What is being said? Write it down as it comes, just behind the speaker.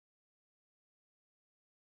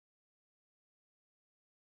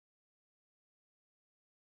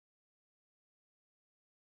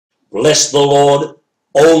Bless the Lord,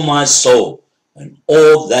 O my soul, and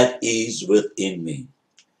all that is within me.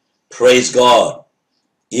 Praise God.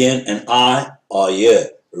 Ian and I are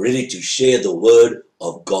here, ready to share the word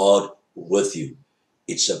of God with you.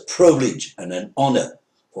 It's a privilege and an honor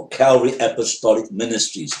for Calvary Apostolic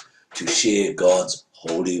Ministries to share God's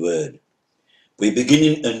holy word. We're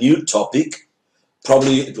beginning a new topic.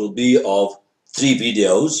 Probably it will be of 3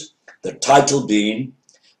 videos. The title being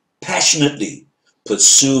Passionately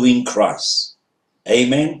Pursuing Christ.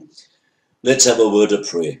 Amen. Let's have a word of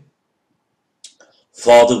prayer.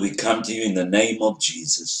 Father, we come to you in the name of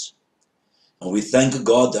Jesus. And we thank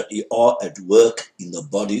God that you are at work in the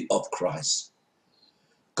body of Christ.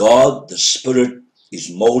 God, the Spirit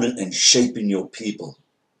is molding and shaping your people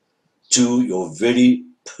to your very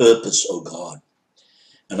purpose, O God.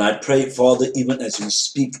 And I pray, Father, even as we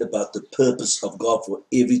speak about the purpose of God for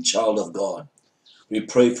every child of God, we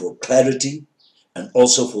pray for clarity and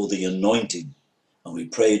also for the anointing. And we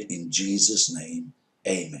pray it in Jesus' name.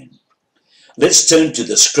 Amen. Let's turn to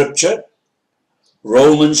the scripture,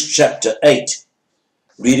 Romans chapter 8,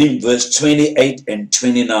 reading verse 28 and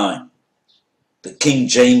 29, the King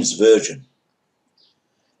James Version.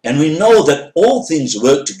 And we know that all things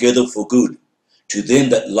work together for good to them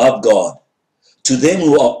that love God, to them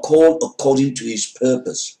who are called according to his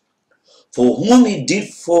purpose. For whom he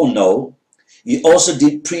did foreknow, he also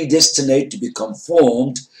did predestinate to be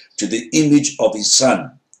conformed to the image of his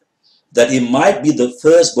Son, that he might be the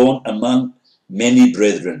firstborn among many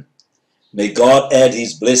brethren. May God add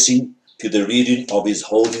his blessing to the reading of his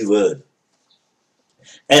holy word.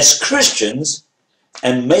 As Christians,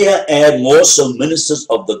 and may I add more so ministers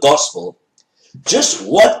of the gospel, just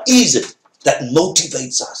what is it that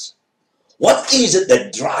motivates us? What is it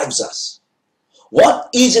that drives us? What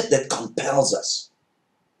is it that compels us?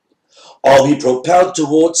 Are we propelled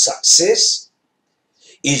towards success?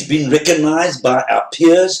 Is being recognized by our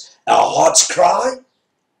peers our heart's cry?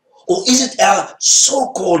 Or is it our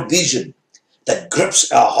so-called vision that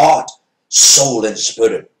grips our heart, soul, and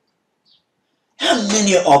spirit? How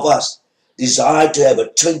many of us desire to have a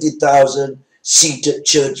 20,000-seated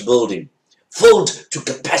church building filled to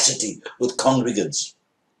capacity with congregants?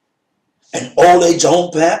 An old-age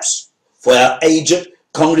home, perhaps, for our aged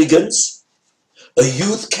congregants? A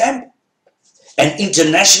youth camp? An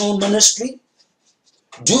international ministry?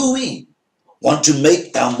 Do we want to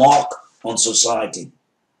make our mark on society?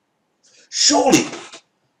 Surely,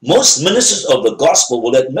 most ministers of the gospel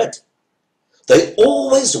will admit they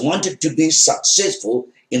always wanted to be successful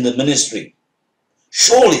in the ministry.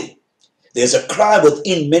 Surely, there's a cry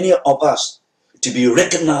within many of us to be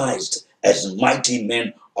recognized as mighty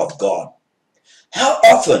men of God. How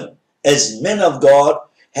often, as men of God,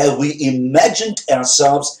 have we imagined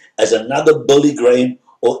ourselves as another Billy Graham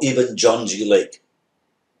or even John G. Lake?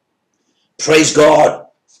 Praise God.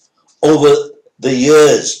 Over the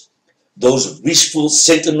years, those wishful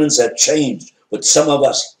sentiments have changed with some of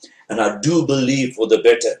us, and I do believe for the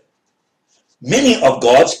better. Many of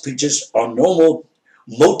God's preachers are no more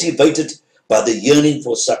motivated by the yearning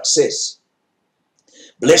for success.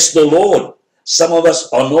 Bless the Lord. Some of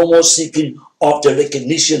us are no more seeking after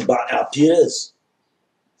recognition by our peers.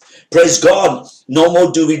 Praise God. No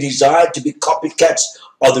more do we desire to be copycats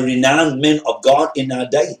of the renowned men of God in our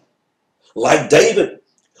day. Like David,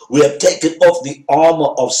 we have taken off the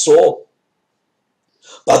armor of Saul.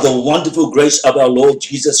 By the wonderful grace of our Lord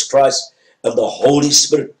Jesus Christ and the Holy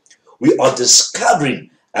Spirit, we are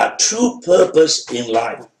discovering our true purpose in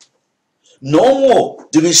life. No more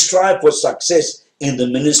do we strive for success in the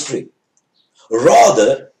ministry.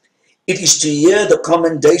 Rather, it is to hear the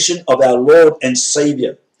commendation of our Lord and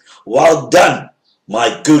Savior. Well done,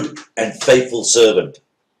 my good and faithful servant.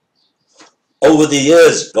 Over the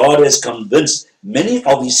years, God has convinced many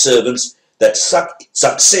of his servants that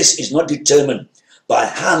success is not determined by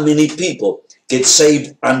how many people get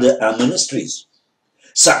saved under our ministries.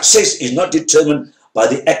 Success is not determined by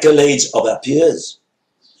the accolades of our peers.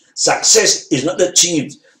 Success is not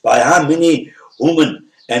achieved by how many women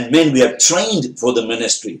and men we have trained for the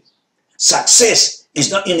ministry. Success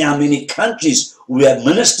is not in how many countries we have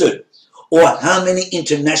ministered, or how many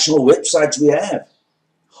international websites we have,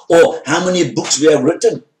 or how many books we have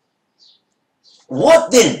written.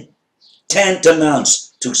 What then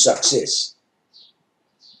tantamounts to success?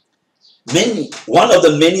 One of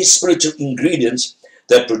the many spiritual ingredients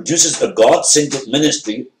that produces a God-centered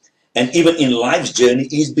ministry and even in life's journey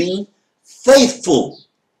is being faithful.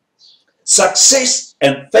 Success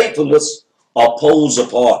and faithfulness are poles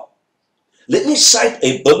apart. Let me cite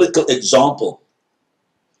a biblical example.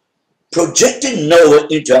 Projecting Noah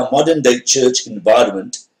into our modern day church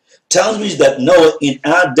environment, tells me that Noah in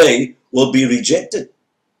our day will be rejected.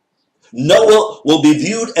 Noah will be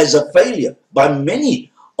viewed as a failure by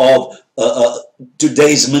many of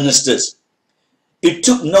today's ministers. It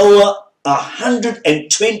took Noah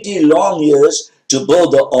 120 long years to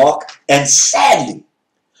build the ark, and sadly,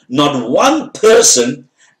 not one person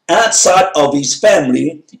outside of his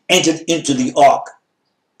family entered into the ark.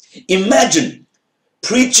 Imagine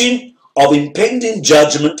preaching of impending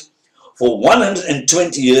judgment for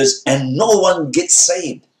 120 years and no one gets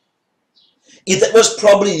saved. If that was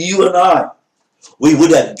probably you and I, we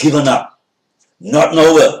would have given up. Not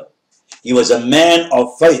Noah. He was a man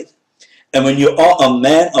of faith. And when you are a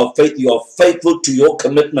man of faith, you are faithful to your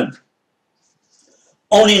commitment.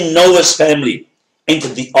 Only Noah's family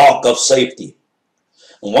entered the ark of safety.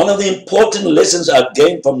 And one of the important lessons I've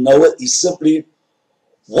gained from Noah is simply,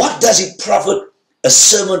 what does it profit a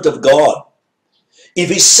servant of God if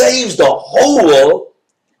he saves the whole world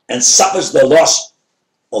and suffers the loss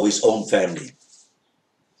of his own family?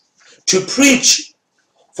 To preach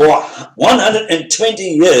for 120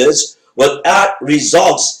 years without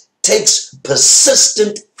results takes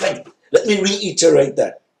persistent faith. Let me reiterate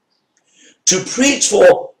that. To preach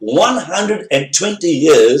for 120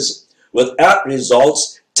 years without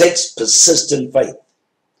results takes persistent faith.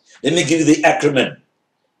 Let me give you the acronym.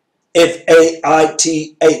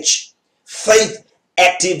 F-A-I-T-H. Faith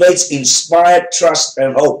activates inspired trust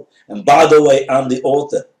and hope. And by the way, I'm the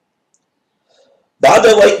author. By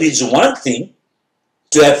the way, it is one thing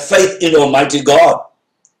to have faith in Almighty God,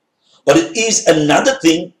 but it is another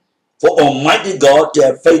thing for Almighty God to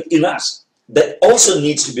have faith in us. That also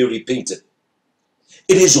needs to be repeated.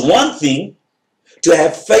 It is one thing to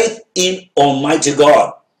have faith in Almighty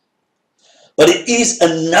God, but it is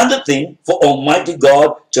another thing for Almighty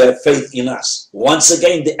God to have faith in us. Once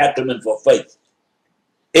again, the acronym for faith.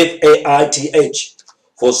 F-A-I-T-H.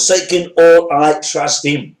 Forsaking all, I trust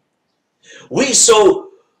Him. We so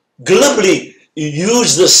glibly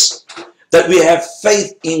use this, that we have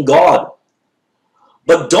faith in God.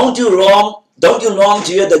 But don't you long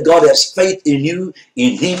to hear that God has faith in you,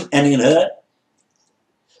 in him, and in her?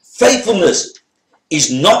 Faithfulness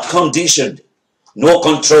is not conditioned nor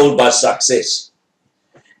controlled by success.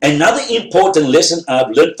 Another important lesson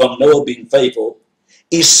I've learned from Noah being faithful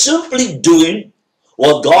is simply doing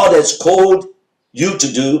what God has called you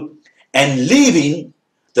to do and leaving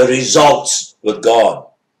the results with God.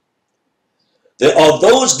 There are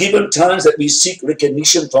those given times that we seek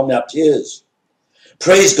recognition from our peers.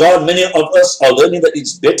 Praise God, many of us are learning that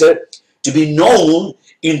it's better to be known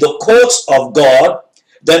in the courts of God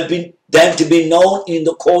than to be known in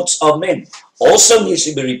the courts of men. Also needs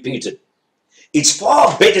to be repeated. It's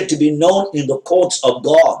far better to be known in the courts of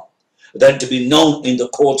God than to be known in the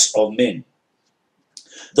courts of men.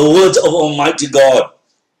 The words of Almighty God.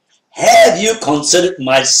 Have you considered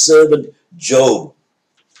my servant Job?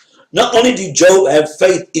 Not only did Job have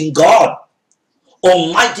faith in God,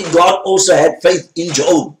 Almighty God also had faith in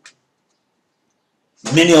Job.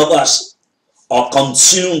 Many of us are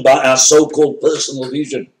consumed by our so-called personal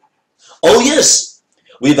vision. Oh yes,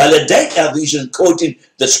 we validate our vision, quoting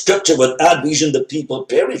the scripture, without vision the people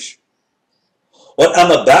perish. What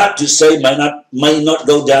I'm about to say may not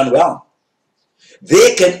go down well.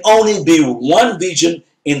 There can only be one vision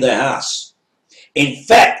in the house. In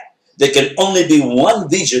fact, there can only be one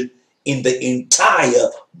vision in the entire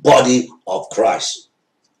body of Christ.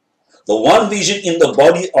 The one vision in the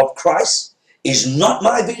body of Christ is not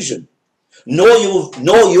my vision, nor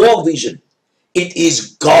your vision. It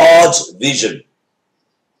is God's vision.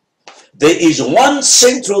 There is one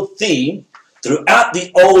central theme throughout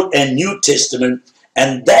the Old and New Testament,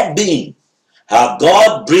 and that being how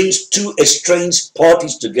God brings two estranged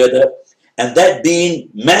parties together, and that being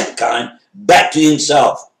mankind back to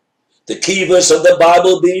himself. The key verse of the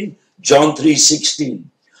Bible being John 3:16.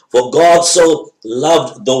 For God so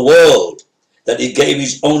loved the world that he gave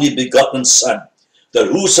his only begotten Son, that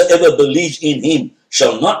whosoever believes in him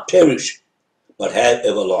shall not perish, but have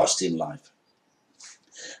everlasting life.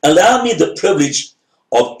 Allow me the privilege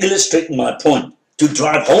of illustrating my point, to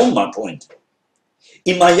drive home my point.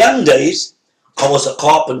 In my young days, I was a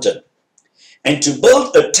carpenter, and to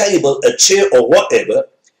build a table, a chair, or whatever,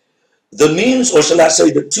 the means, or shall I say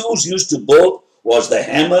the tools used to build, was the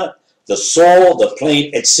hammer, the saw, the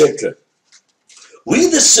plane, etc. We,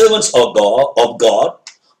 the servants of God,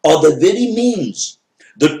 are the very means,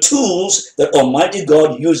 the tools that Almighty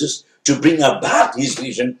God uses to bring about his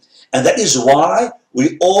vision, and that is why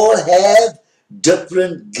we all have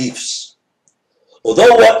different gifts.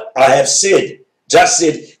 Although what I have just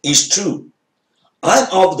said is true, I'm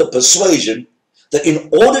of the persuasion that in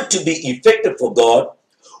order to be effective for God,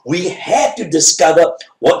 we have to discover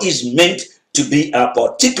what is meant to be our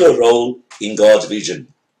particular role in God's vision.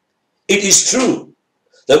 It is true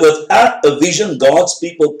that without a vision, God's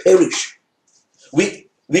people perish. We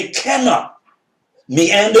cannot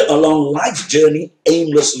meander along life's journey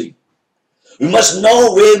aimlessly. We must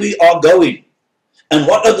know where we are going and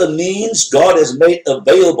what are the means God has made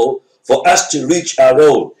available for us to reach our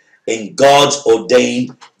role in God's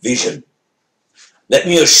ordained vision. Let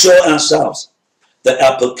me assure ourselves that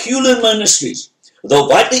our peculiar ministries, though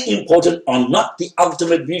vitally important, are not the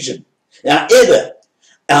ultimate vision. However,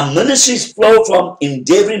 our ministries flow from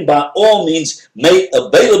endeavoring by all means made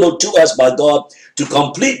available to us by God to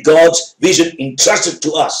complete God's vision entrusted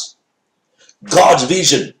to us. God's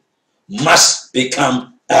vision must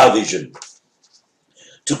become our vision.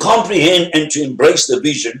 To comprehend and to embrace the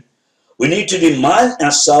vision, we need to remind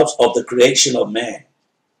ourselves of the creation of man.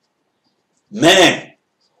 Man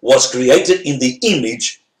was created in the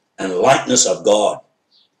image and likeness of God.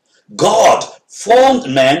 God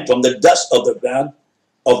formed man from the dust of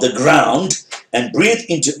the ground and breathed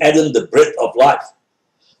into Adam the breath of life.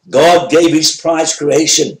 God gave his prized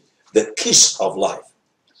creation the kiss of life,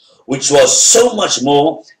 which was so much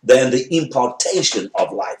more than the impartation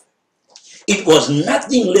of life. It was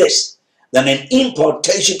nothing less than an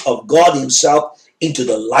impartation of God himself into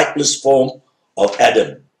the lifeless form of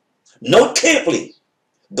Adam. Note carefully,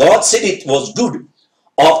 God said it was good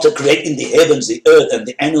after creating the heavens, the earth, and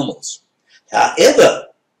the animals. However,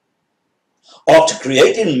 after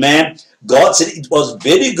creating man, God said it was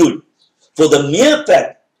very good, for the mere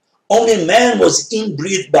fact only man was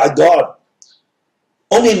inbreathed by God.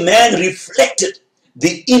 Only man reflected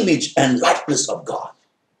the image and likeness of God.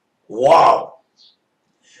 Wow!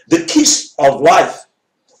 The kiss of life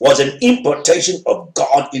was an impartation of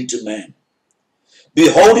God into man.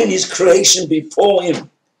 Beholding his creation before him,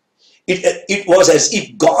 it was as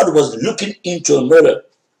if God was looking into a mirror.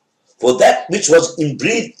 For that which was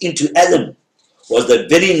inbreathed into Adam was the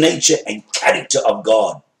very nature and character of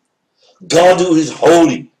God. God, who is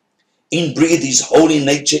holy, inbreathed his holy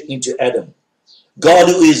nature into Adam. God,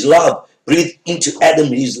 who is love, breathed into Adam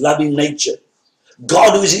his loving nature.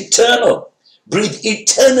 God, who is eternal, breathed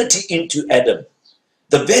eternity into Adam.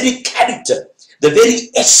 The very character, the very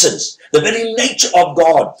essence, the very nature of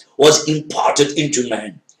God was imparted into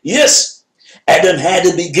man. Yes, Adam had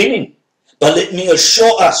a beginning, but let me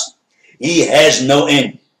assure us, he has no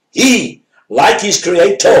end. He, like his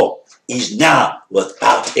creator, is now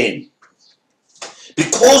without end.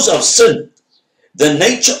 Because of sin, the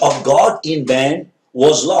nature of God in man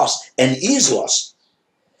was lost and is lost.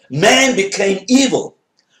 Man became evil.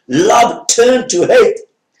 Love turned to hate.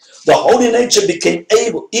 The holy nature became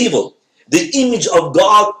evil. The image of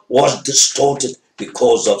God was distorted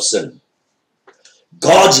because of sin.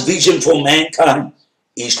 God's vision for mankind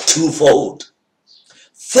is twofold.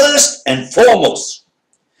 First and foremost,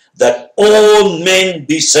 that all men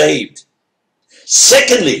be saved.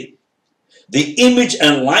 Secondly, the image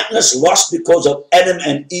and likeness lost because of Adam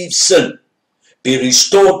and Eve's sin be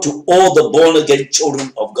restored to all the born-again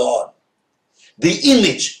children of God. The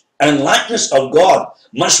image and likeness of God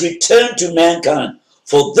must return to mankind,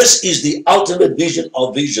 for this is the ultimate vision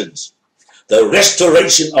of visions, the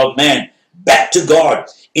restoration of man back to God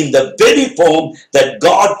in the very form that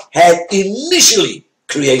God had initially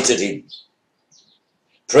created him.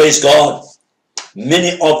 Praise God.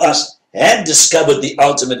 Many of us have discovered the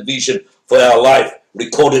ultimate vision for our life,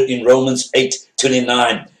 recorded in Romans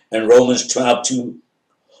 8:29 and Romans 12:2.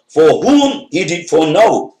 For whom he did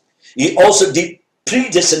foreknow, he also did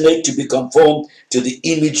predestinate to be conformed to the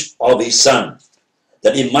image of his Son,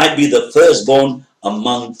 that he might be the firstborn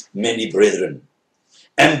among many brethren.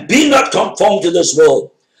 And be not conformed to this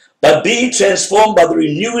world, but be transformed by the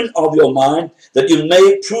renewing of your mind, that you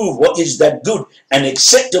may prove what is that good and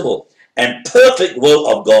acceptable and perfect will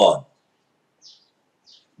of God.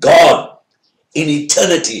 God, in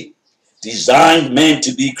eternity, designed man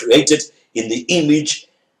to be created in the image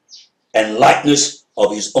and likeness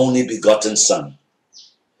of his only begotten Son.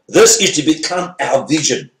 This is to become our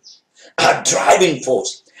vision, our driving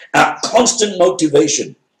force, our constant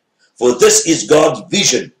motivation. For this is God's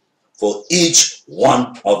vision for each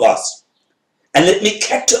one of us. And let me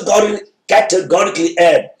categorically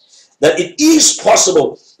add that it is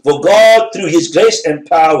possible for God, through his grace and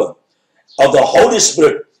power of the Holy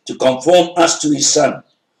Spirit, to conform us to his Son,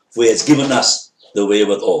 for he has given us the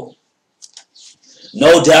wherewithal.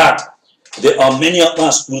 No doubt, there are many of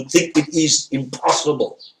us who think it is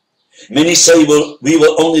impossible. Many say we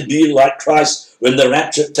will only be like Christ when the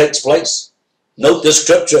rapture takes place. Note the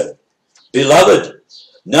scripture. Beloved,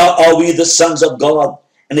 now are we the sons of God,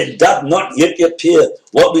 and it doth not yet appear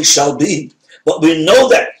what we shall be. But we know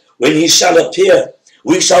that when he shall appear,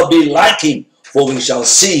 we shall be like him, for we shall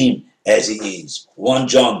see him as he is. 1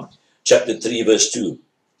 John chapter 3 verse 2.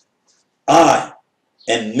 I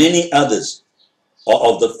and many others are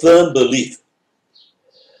of the firm belief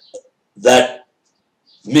that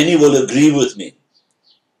many will agree with me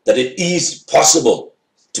that it is possible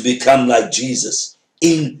to become like Jesus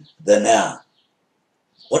in the now.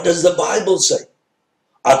 What does the Bible say?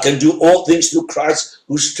 I can do all things through Christ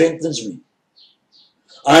who strengthens me.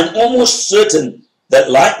 I'm almost certain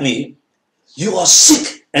that, like me, you are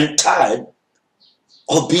sick and tired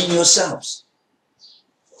of being yourselves.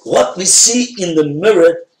 What we see in the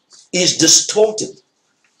mirror is distorted.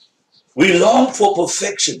 We long for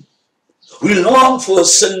perfection. We long for a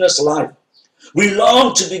sinless life. We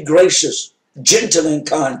long to be gracious, gentle, and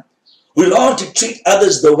kind. We long to treat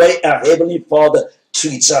others the way our Heavenly Father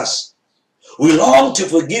treats us. We long to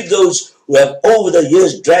forgive those who have over the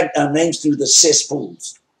years dragged our names through the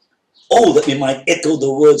cesspools. Oh, that we might echo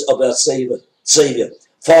the words of our Savior.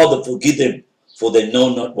 Father, forgive them, for they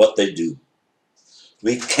know not what they do.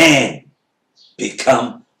 We can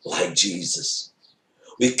become like Jesus.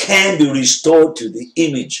 We can be restored to the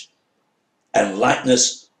image and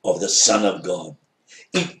likeness of the Son of God.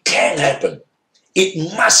 It can happen.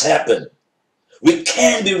 It must happen. We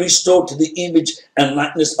can be restored to the image and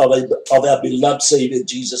likeness of our beloved Savior,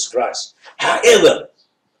 Jesus Christ. However,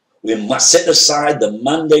 we must set aside the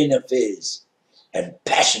mundane affairs and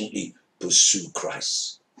passionately pursue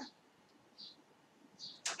Christ.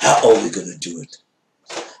 How are we going to do it?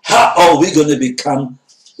 How are we going to become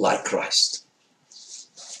like Christ?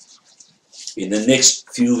 In the next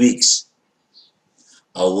few weeks,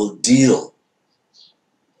 I will deal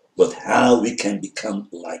with how we can become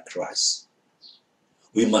like Christ.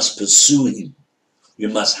 We must pursue him. We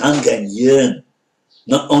must hunger and yearn,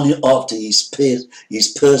 not only after his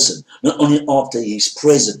person, not only after his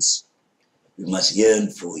presence. We must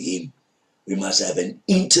yearn for him. We must have an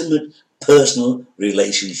intimate, personal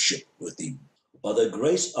relationship with him. By the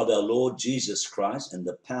grace of our Lord Jesus Christ and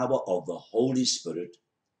the power of the Holy Spirit,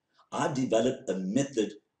 I developed a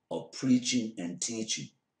method of preaching and teaching.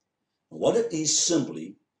 What it is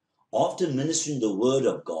simply, after ministering the Word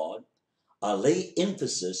of God, I lay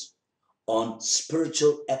emphasis on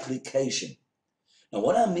spiritual application. Now,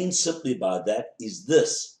 what I mean simply by that is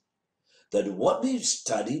this, that what we've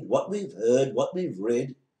studied, what we've heard, what we've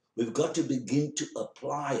read, we've got to begin to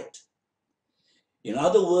apply it. In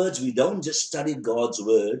other words, we don't just study God's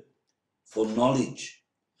Word for knowledge.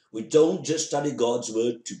 We don't just study God's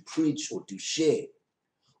Word to preach or to share.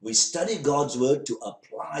 We study God's Word to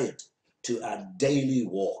apply it to our daily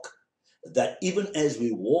walk. That even as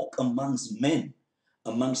we walk amongst men,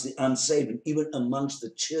 amongst the unsaved, and even amongst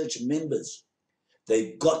the church members,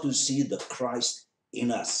 they've got to see the Christ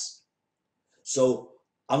in us. So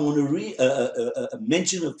I'm going to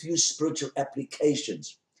mention a few spiritual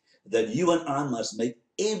applications that you and I must make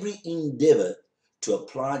every endeavor to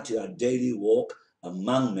apply to our daily walk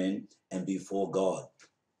among men and before God.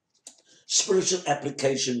 Spiritual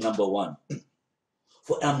application number 1.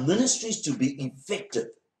 For our ministries to be effective,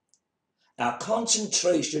 our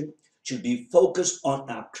concentration should be focused on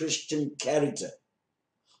our Christian character.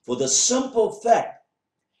 For the simple fact,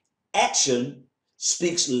 action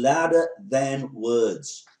speaks louder than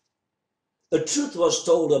words. The truth was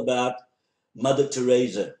told about Mother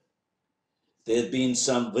Teresa. There have been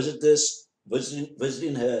some visitors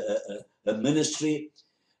visiting her ministry,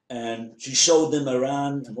 and she showed them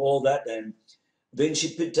around and all that. And then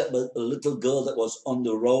she picked up a little girl that was on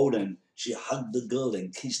the road, and she hugged the girl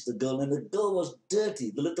and kissed the girl. And the girl was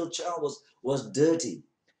dirty. The little child was dirty.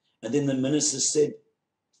 And then the minister said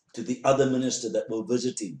to the other minister that were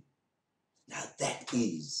visiting, now that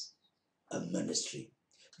is a ministry.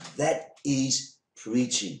 That is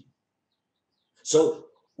preaching. So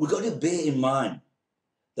we've got to bear in mind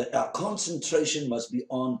that our concentration must be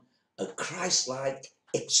on a Christ-like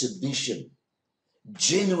exhibition,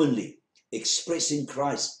 genuinely expressing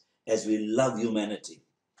Christ as we love humanity.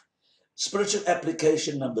 Spiritual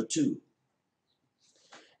application number 2.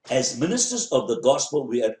 As ministers of the gospel,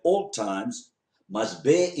 we at all times must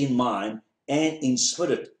bear in mind and in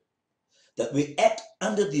spirit that we act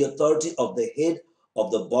under the authority of the head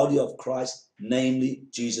of the body of Christ, namely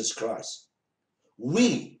Jesus Christ.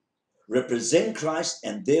 We represent Christ,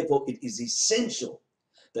 and therefore it is essential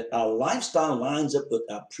that our lifestyle lines up with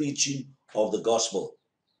our preaching of the gospel.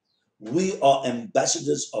 We are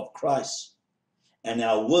ambassadors of Christ, and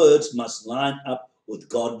our words must line up with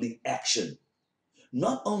godly action.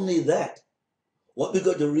 Not only that, what we've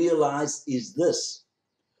got to realize is this: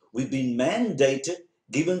 we've been mandated,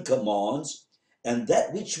 given commands, and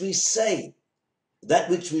that which we say, that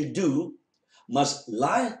which we do, must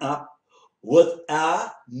line up with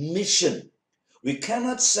our mission. We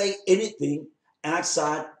cannot say anything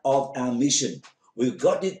outside of our mission. We've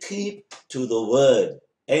got to keep to the word.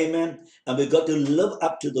 Amen. And we've got to live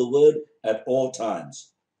up to the word at all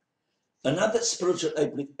times. Another spiritual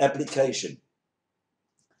application.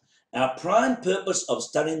 Our prime purpose of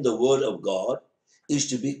studying the word of God is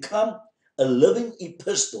to become a living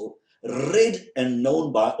epistle read and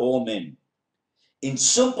known by all men. In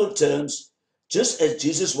simple terms, just as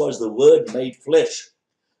Jesus was the word made flesh,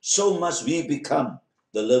 so must we become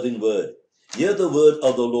the living word. Hear the word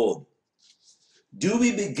of the Lord. Do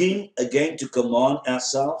we begin again to command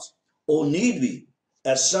ourselves, or need we,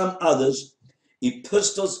 as some others,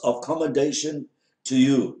 epistles of commendation to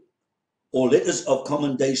you, or letters of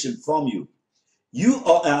commendation from you? You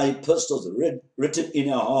are our epistles written in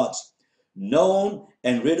our hearts, known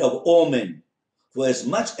and read of all men. For as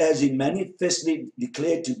much as he manifestly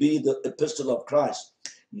declared to be the epistle of Christ,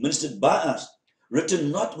 ministered by us,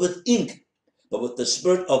 written not with ink, but with the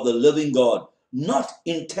Spirit of the living God, not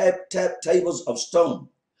in tables of stone,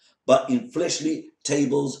 but in fleshly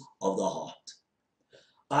tables of the heart.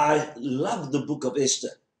 I love the book of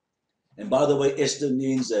Esther. And by the way, Esther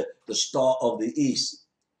means the star of the east.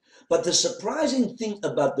 But the surprising thing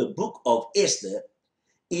about the book of Esther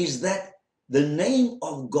is that the name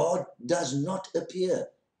of God does not appear.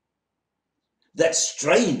 That's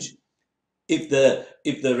strange. If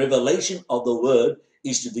the revelation of the word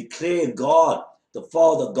is to declare God the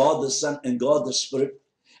Father, God the Son, and God the Spirit,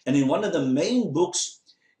 and in one of the main books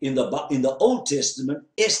in the Old Testament,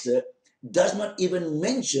 Esther does not even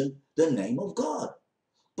mention the name of God.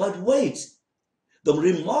 But wait, the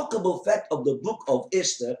remarkable fact of the book of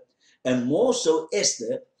Esther, and more so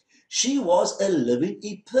Esther, she was a living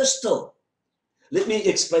epistle. Let me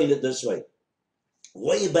explain it this way.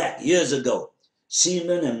 Way back years ago,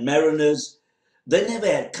 seamen and mariners, they never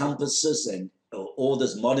had compasses and all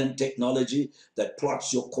this modern technology that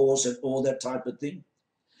plots your course and all that type of thing.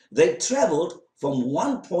 They traveled from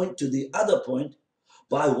one point to the other point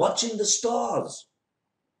by watching the stars.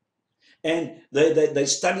 And they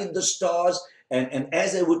studied the stars, and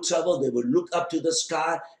as they would travel, they would look up to the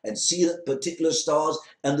sky and see the particular stars,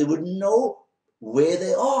 and they would know where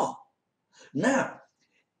they are. Now,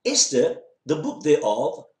 Esther, the book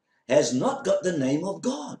thereof, has not got the name of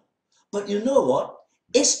God. But you know what?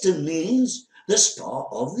 Esther means the star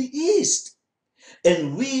of the east.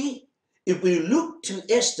 And if we look to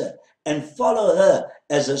Esther and follow her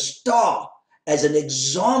as a star, as an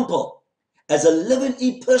example, as a living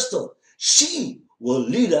epistle, she will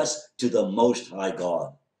lead us to the Most High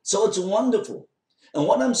God. So it's wonderful. And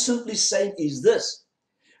what I'm simply saying is this.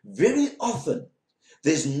 Very often,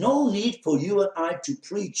 there's no need for you and I to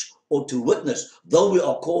preach or to witness, though we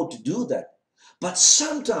are called to do that. But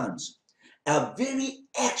sometimes our very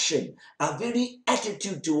action, our very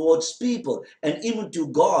attitude towards people and even to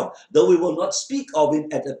God, though we will not speak of him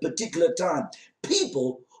at a particular time,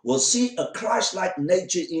 people will see a Christ-like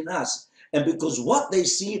nature in us. And because what they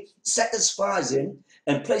see satisfies him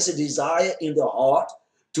and place a desire in their heart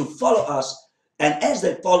to follow us, and as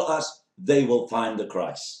they follow us, they will find the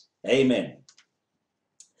Christ. Amen.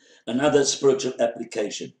 Another spiritual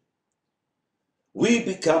application. We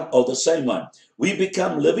become, the same one. We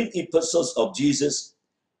become living epistles of Jesus.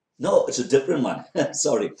 No, it's a different one.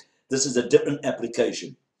 Sorry, this is a different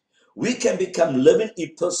application. We can become living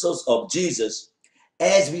epistles of Jesus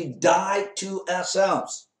as we die to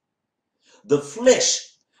ourselves. The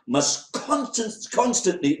flesh must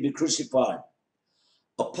constantly be crucified.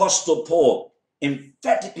 Apostle Paul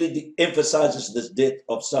emphatically emphasizes this death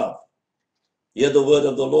of self. Hear the word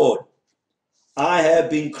of the Lord. I have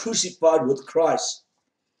been crucified with Christ.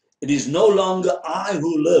 It is no longer I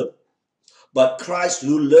who live, but Christ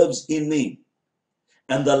who lives in me.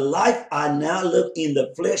 And the life I now live in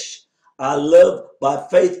the flesh, I live by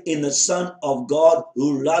faith in the Son of God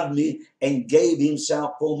who loved me and gave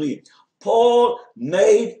himself for me. Paul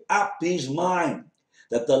made up his mind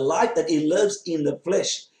that the life that he lives in the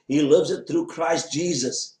flesh, he lives it through Christ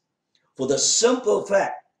Jesus. For the simple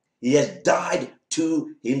fact, he has died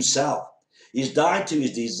to himself. He's died to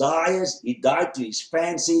his desires. He died to his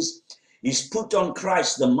fancies. He's put on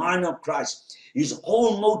Christ, the mind of Christ. His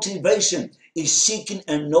whole motivation is seeking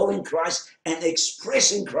and knowing Christ and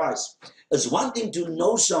expressing Christ. It's one thing to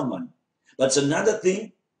know someone, but it's another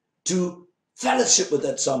thing to fellowship with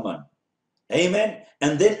that someone. Amen.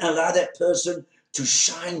 And then allow that person to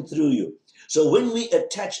shine through you. So when we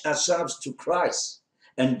attach ourselves to Christ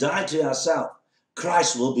and die to ourselves,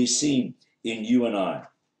 Christ will be seen in you and I.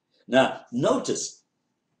 Now, notice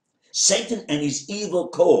Satan and his evil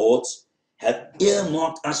cohorts have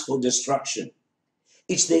earmarked us for destruction.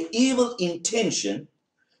 It's their evil intention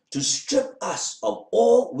to strip us of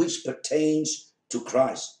all which pertains to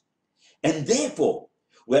Christ. And therefore,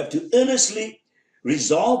 we have to earnestly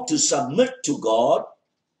resolve to submit to God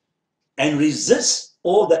and resist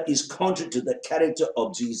all that is contrary to the character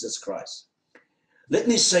of Jesus Christ. Let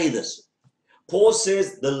me say this. Paul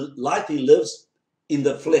says the life he lives in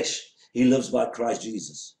the flesh, he lives by Christ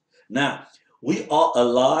Jesus. Now, we are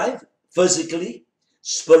alive physically,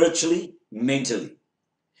 spiritually, mentally.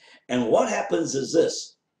 And what happens is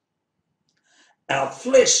this. Our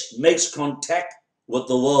flesh makes contact with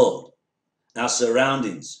the world, our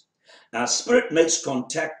surroundings. Our spirit makes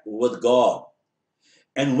contact with God.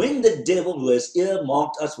 And when the devil who has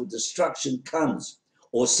earmarked us for destruction comes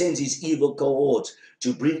or sends his evil cohorts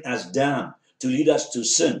to bring us down, to lead us to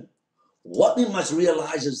sin, what we must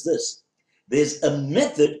realize is this. There's a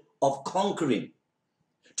method of conquering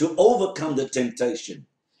to overcome the temptation.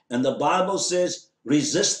 And the Bible says,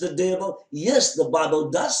 resist the devil. Yes, the Bible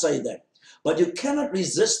does say that. But you cannot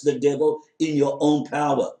resist the devil in your own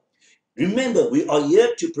power. Remember, we are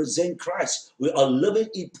here to present Christ. We are living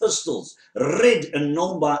epistles, read and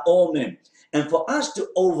known by all men. And for us to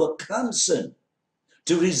overcome sin,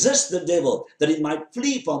 to resist the devil, that it might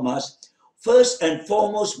flee from us, first and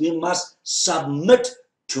foremost, we must submit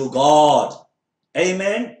to God.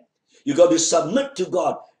 Amen. You got to submit to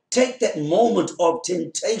God. Take that moment of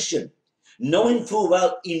temptation, knowing full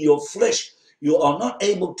well in your flesh, you are not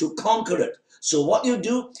able to conquer it. So what you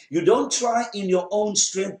do, you don't try in your own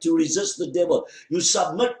strength to resist the devil. You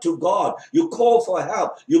submit to God. You call for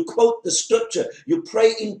help. You quote the scripture. You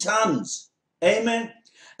pray in tongues. Amen.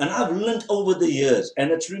 And I've learned over the years,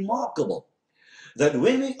 and it's remarkable, that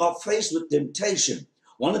when we are faced with temptation,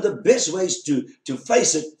 one of the best ways to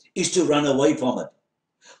face it is to run away from it.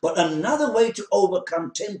 But another way to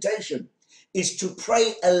overcome temptation is to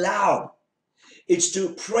pray aloud. It's to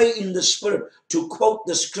pray in the spirit, to quote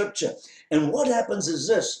the scripture. And what happens is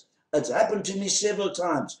this. It's happened to me several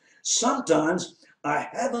times. Sometimes I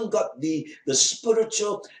haven't got the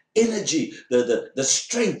spiritual energy, the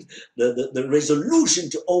strength, the resolution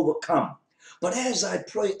to overcome. But as I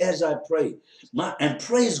pray, and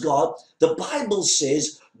praise God, the Bible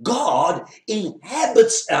says God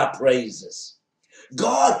inhabits our praises.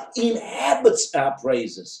 God inhabits our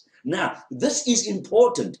praises. Now, this is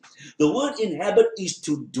important. The word inhabit is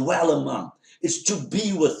to dwell among. It's to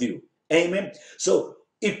be with you. Amen. So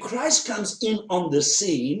if Christ comes in on the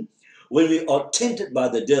scene when we are tempted by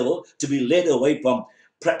the devil to be led away from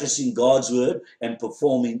practicing God's word and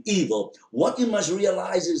performing evil, what you must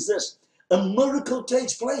realize is this. A miracle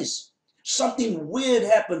takes place. Something weird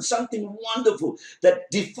happens, something wonderful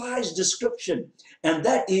that defies description. And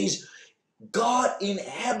that is God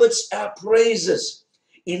inhabits our praises.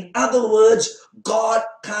 In other words, God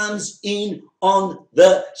comes in on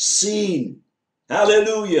the scene.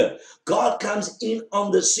 Hallelujah. God comes in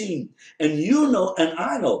on the scene. And you know, and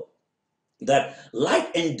I know, that light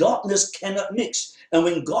and darkness cannot mix. And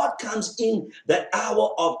when God comes in that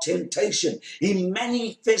hour of temptation, he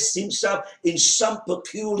manifests himself in some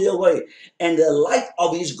peculiar way. And the light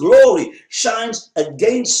of his glory shines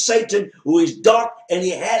against Satan, who is dark, and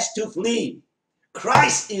he has to flee.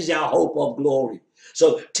 Christ is our hope of glory.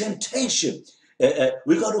 So temptation,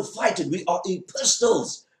 we got to fight it. We are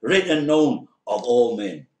epistles, read and known of all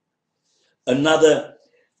men. Another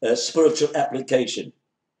spiritual application.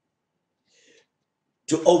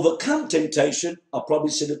 To overcome temptation, I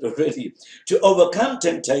probably said it already. To overcome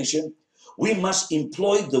temptation, we must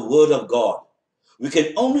employ the word of God. We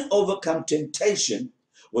can only overcome temptation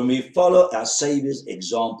when we follow our Savior's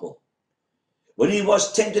example. When he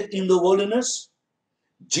was tempted in the wilderness,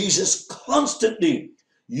 Jesus constantly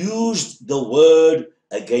used the word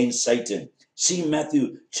against Satan. See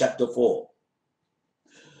Matthew chapter 4.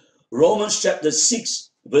 Romans chapter 6,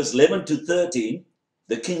 verse 11 to 13,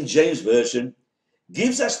 the King James Version,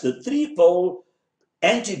 gives us the threefold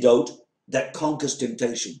antidote that conquers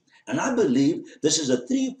temptation. And I believe this is a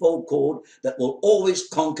threefold cord that will always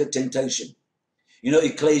conquer temptation. You know,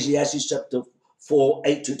 Ecclesiastes chapter 4,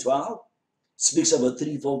 8 to 12 speaks of a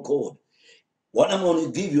threefold cord. What I'm going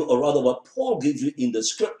to give you, or rather what Paul gives you in the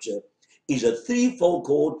scripture, is a threefold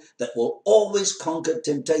cord that will always conquer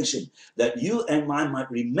temptation, that you and I might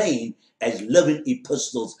remain as living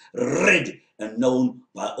epistles, read and known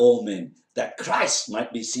by all men, that Christ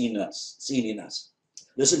might be seen in us.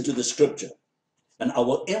 Listen to the scripture, and I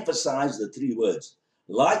will emphasize the three words.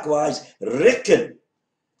 Likewise, reckon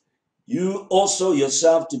you also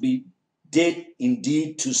yourself to be dead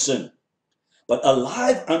indeed to sin, but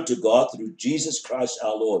alive unto God through Jesus Christ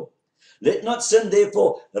our Lord. Let not sin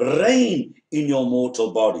therefore reign in your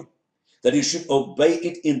mortal body, that you should obey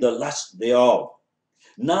it in the lust thereof.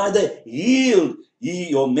 Neither yield ye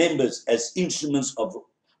your members as instruments of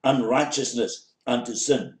unrighteousness unto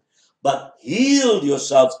sin, but yield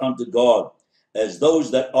yourselves unto God as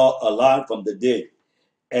those that are alive from the dead,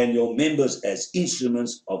 and your members as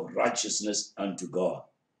instruments of righteousness unto God.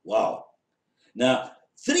 Wow. Now,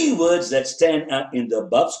 three words that stand out in the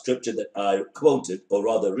above scripture that I quoted, or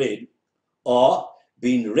rather read, are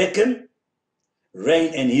being reckon,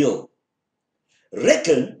 reign, and heal.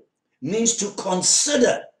 Reckon means to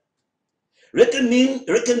consider. Reckon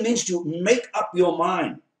means to make up your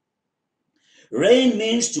mind. Reign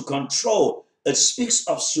means to control. It speaks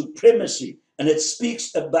of supremacy, and it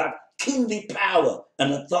speaks about kingly power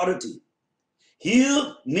and authority.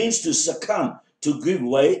 Heal means to succumb, to give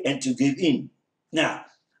way, and to give in. Now,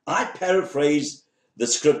 I paraphrase the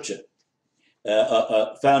scripture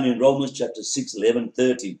found in Romans chapter 6, 11,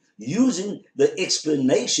 13, using the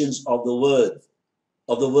explanations of the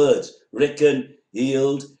words, reckon,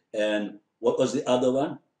 healed, and what was the other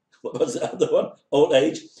one? What was the other one? Old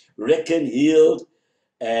age. Reckon, healed,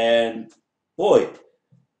 and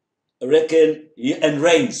reckon, and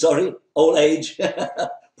reign. Sorry, old age.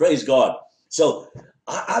 Praise God. So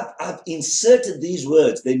I've inserted these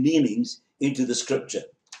words, their meanings, into the scripture.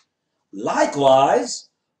 Likewise,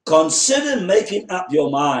 consider making up your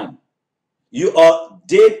mind. You are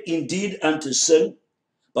dead indeed unto sin,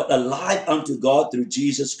 but alive unto God through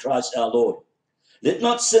Jesus Christ our Lord. Let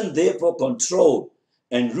not sin therefore control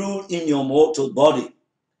and rule in your mortal body,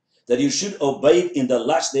 that you should obey it in the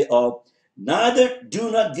lust thereof. Neither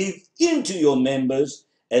do not give into your members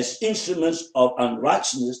as instruments of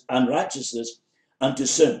unrighteousness unto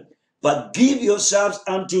sin, but give yourselves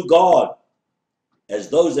unto God as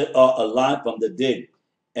those that are alive from the dead,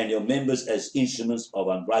 and your members as instruments of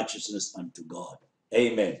unrighteousness unto God.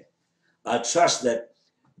 Amen. I trust that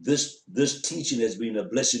this teaching has been a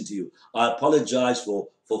blessing to you. I apologize for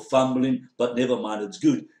fumbling, but never mind, it's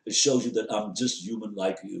good. It shows you that I'm just human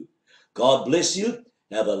like you. God bless you.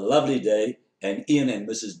 Have a lovely day. And Ian and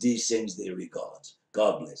Mrs. D sends their regards.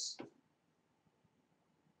 God bless.